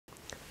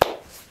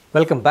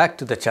Welcome back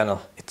to the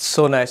channel. It's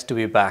so nice to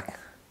be back.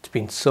 It's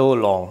been so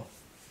long.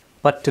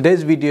 But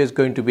today's video is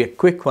going to be a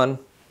quick one.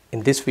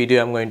 In this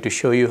video, I'm going to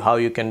show you how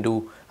you can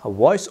do a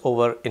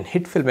voiceover in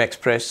HitFilm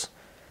Express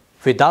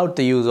without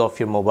the use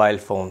of your mobile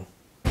phone.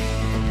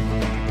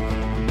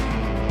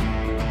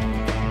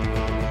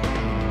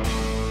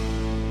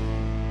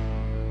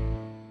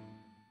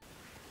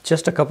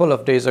 Just a couple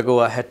of days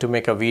ago, I had to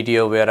make a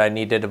video where I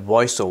needed a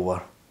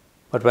voiceover.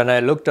 But when I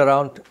looked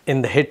around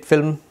in the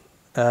HitFilm,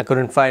 I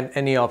couldn't find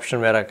any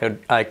option where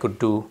I could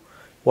do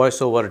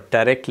voiceover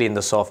directly in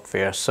the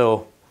software.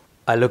 So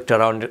I looked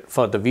around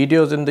for the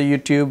videos in the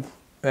YouTube,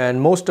 and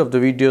most of the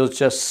videos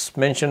just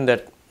mentioned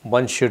that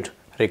one should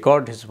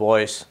record his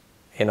voice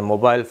in a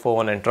mobile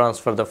phone and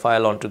transfer the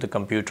file onto the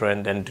computer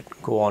and then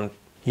go on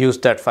use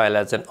that file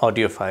as an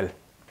audio file.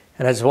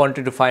 And I just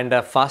wanted to find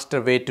a faster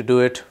way to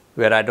do it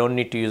where I don't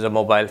need to use a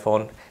mobile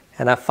phone,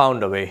 and I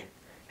found a way.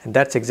 And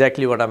that's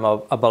exactly what I'm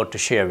about to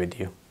share with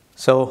you.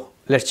 So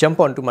let's jump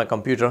onto my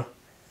computer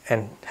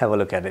and have a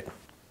look at it.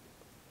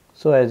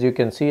 So as you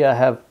can see, I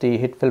have the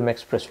HitFilm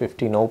Express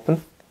 15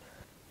 open.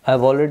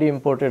 I've already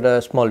imported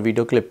a small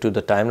video clip to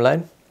the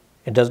timeline.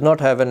 It does not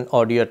have an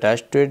audio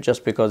attached to it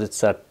just because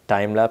it's a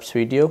time-lapse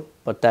video,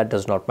 but that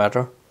does not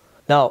matter.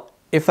 Now,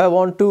 if I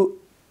want to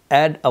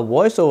add a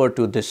voiceover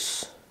to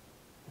this,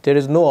 there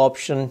is no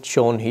option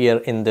shown here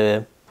in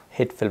the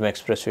HitFilm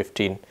Express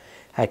 15.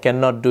 I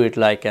cannot do it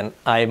like an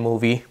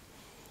iMovie,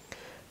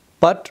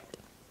 but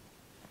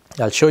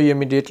I'll show you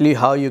immediately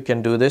how you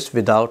can do this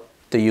without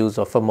the use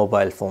of a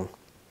mobile phone.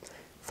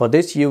 For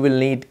this, you will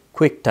need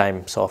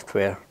QuickTime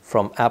software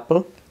from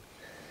Apple.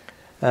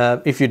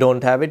 If you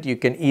don't have it, you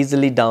can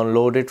easily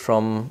download it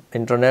from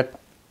internet.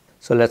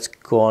 So let's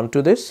go on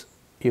to this.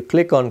 You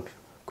click on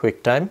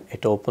QuickTime,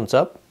 it opens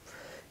up.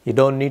 You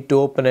don't need to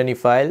open any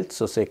file,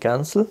 so say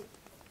cancel.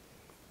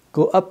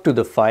 Go up to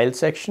the file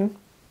section,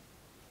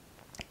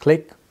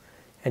 click,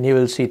 and you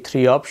will see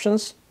three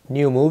options: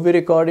 new movie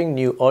recording,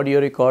 new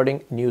audio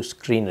recording, new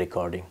screen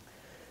recording.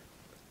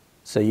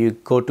 So you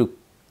go to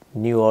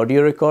new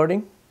audio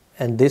recording,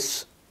 and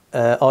this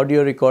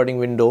audio recording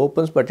window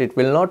opens, but it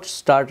will not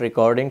start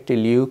recording till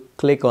you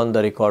click on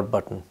the record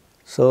button.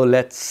 So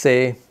let's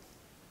say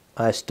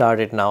I start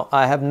it now.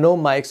 I have no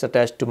mics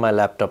attached to my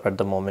laptop at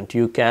the moment.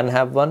 You can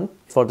have one.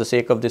 For the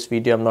sake of this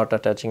video, I'm not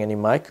attaching any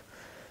mic.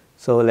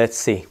 So let's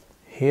see.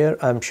 Here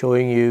I'm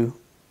showing you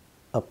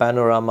a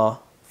panorama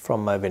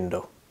from my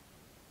window.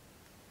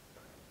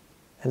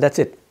 And that's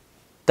it.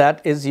 That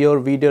is your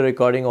video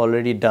recording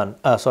already done.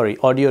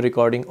 Audio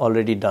recording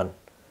already done.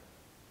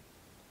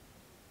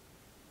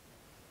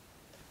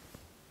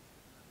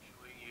 I'm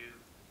showing you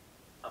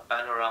a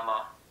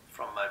panorama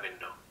from my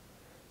window.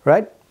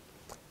 Right?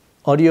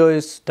 Audio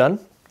is done.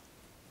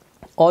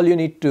 All you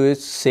need to do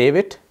is save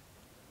it.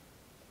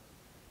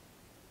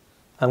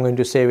 I'm going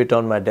to save it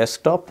on my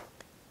desktop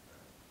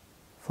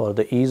for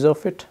the ease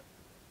of it.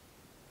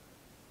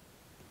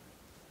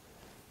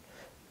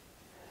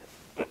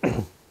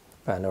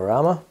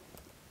 Panorama,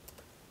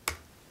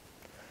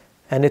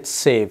 and it's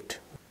saved.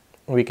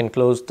 We can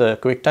close the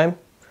QuickTime,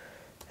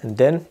 and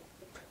then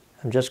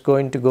I'm just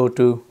going to go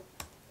to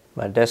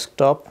my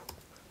desktop,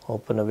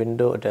 open a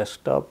window, a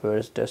desktop. Where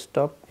is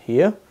desktop?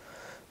 Here.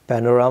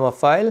 Panorama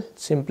file,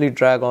 simply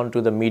drag onto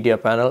the media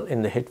panel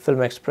in the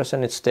HitFilm Express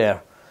and it's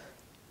there.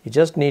 You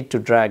just need to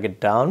drag it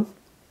down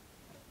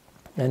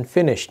and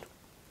finished.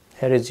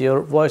 Here is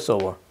your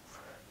voiceover.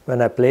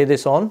 When I play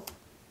this on,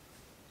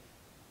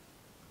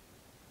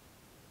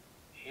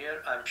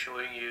 here I'm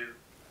showing you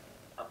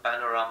a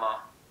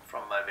panorama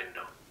from my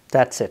window.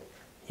 That's it.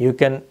 You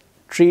can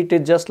treat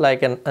it just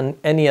like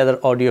any other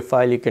audio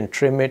file. You can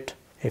trim it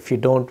if you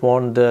don't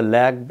want the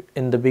lag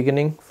in the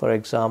beginning. For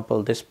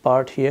example, this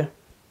part here.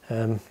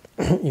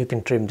 You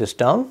can trim this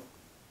down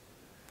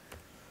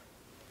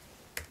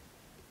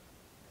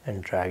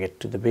and drag it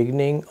to the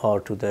beginning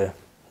or to the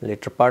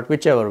later part,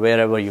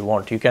 wherever you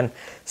want. You can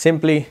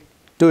simply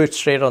do it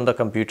straight on the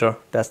computer.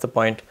 That's the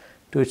point.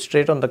 Do it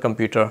straight on the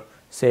computer,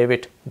 save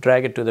it,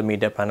 drag it to the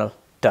media panel,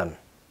 done.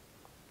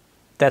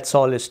 That's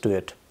all is to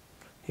it.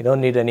 You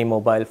don't need any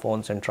mobile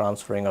phones and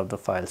transferring of the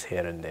files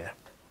here and there.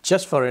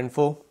 Just for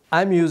info,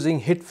 I'm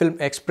using HitFilm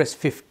Express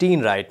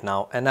 15 right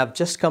now, and I've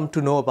just come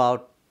to know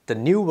about the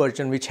new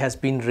version which has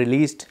been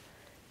released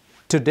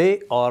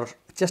today or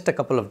just a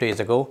couple of days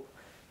ago,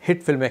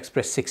 HitFilm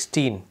Express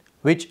 16,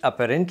 which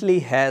apparently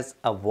has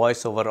a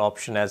voiceover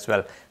option as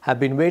well. I've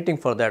been waiting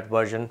for that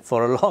version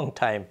for a long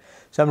time,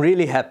 so I'm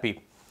really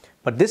happy.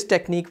 But this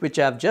technique which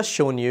I've just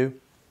shown you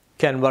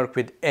can work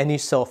with any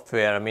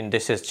software. I mean,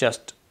 this is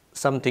just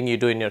something you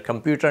do in your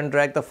computer and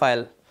drag the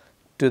file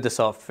to the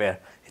software.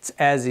 It's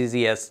as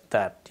easy as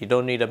that. You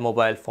don't need a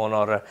mobile phone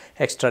or a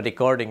extra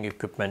recording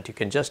equipment. You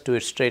can just do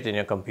it straight in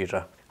your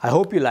computer. I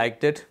hope you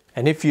liked it,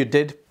 and if you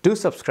did, do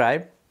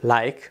subscribe,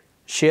 like,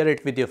 share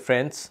it with your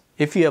friends.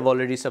 If you have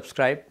already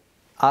subscribed,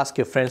 ask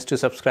your friends to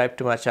subscribe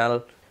to my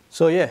channel.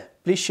 So yeah,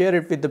 please share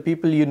it with the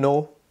people you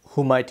know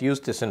who might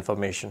use this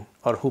information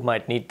or who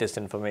might need this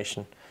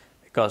information,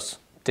 because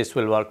this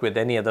will work with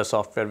any other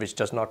software which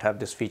does not have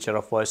this feature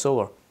of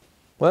voiceover.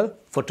 Well,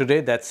 for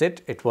today that's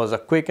it. It was a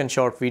quick and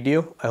short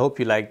video. I hope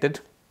you liked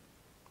it.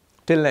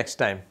 Till next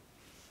time.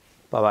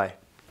 Bye bye.